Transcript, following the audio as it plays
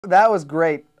That was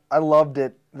great. I loved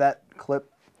it. That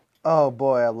clip. Oh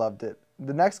boy, I loved it.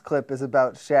 The next clip is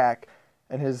about Shaq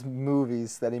and his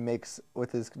movies that he makes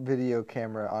with his video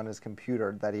camera on his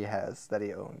computer that he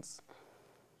owns.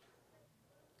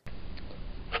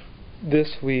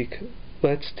 This week,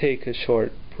 let's take a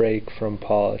short break from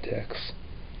politics.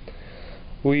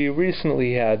 We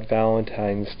recently had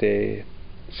Valentine's Day,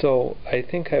 so I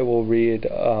think I will read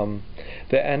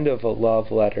the end of a love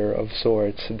letter of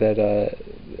sorts that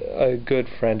a good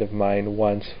friend of mine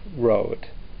once wrote.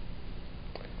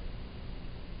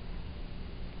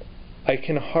 I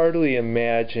can hardly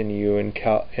imagine you in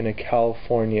a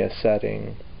California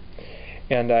setting,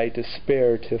 and I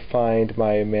despair to find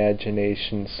my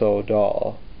imagination so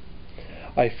dull.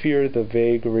 I fear the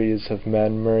vagaries of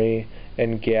memory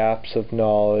and gaps of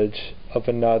knowledge of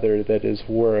another that is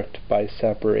worked by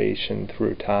separation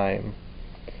through time.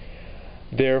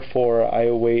 Therefore I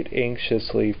await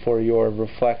anxiously for your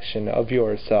reflection of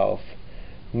yourself,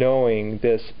 knowing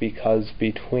this because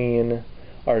between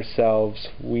ourselves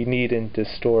we needn't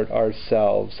distort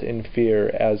ourselves in fear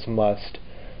as must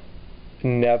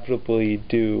inevitably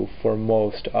do for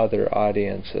most other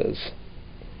audiences.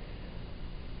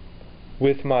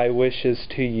 With my wishes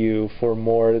to you for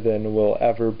more than will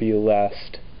ever be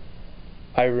lest,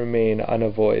 I remain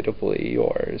unavoidably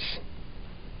yours.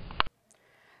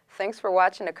 Thanks for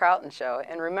watching The Carleton Show,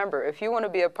 and remember, if you want to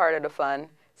be a part of the fun,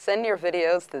 send your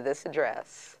videos to this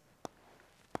address.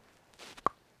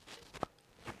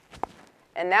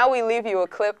 And now we leave you a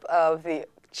clip of the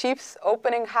Chiefs'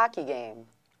 opening hockey game.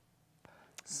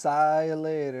 See you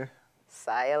later.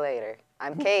 See you later.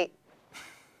 I'm Kate.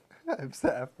 I'm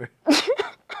Sapper.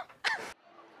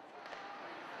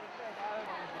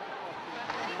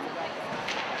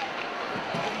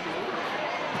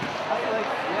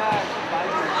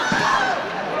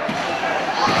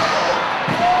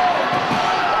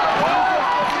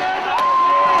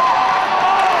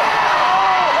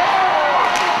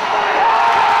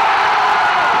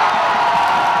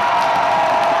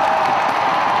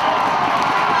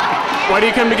 Why do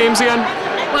you come to games again?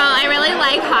 Well, I really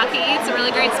like hockey. It's a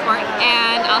really great sport,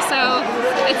 and also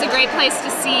it's a great place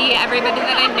to see everybody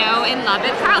that I know and love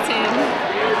at Carleton.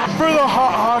 For the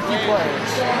hockey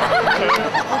players.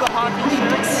 For the hockey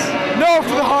chicks? No,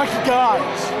 for the hockey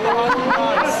guys.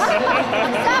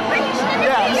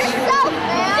 Yes.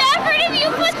 Stafford, if you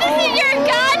put this in your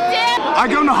goddamn... I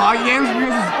come to hockey games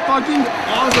because it's fucking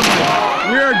awesome.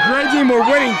 We're a great team. We're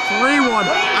winning 3-1.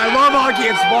 I love hockey.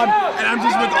 It's fun. And I'm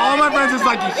just with all my friends. It's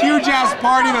like a huge ass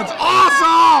party. That's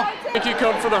awesome. I think you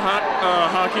come for the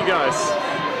hockey guys.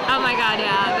 Oh my god,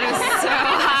 yeah. They're so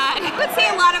hot. I would say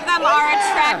a lot of them are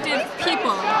attractive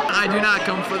people. I do not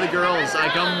come for the girls. I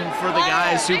come for the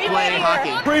guys who play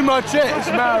hockey. Pretty much it,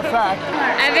 as a matter of fact.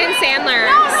 Evan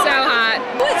Sandler, so hot.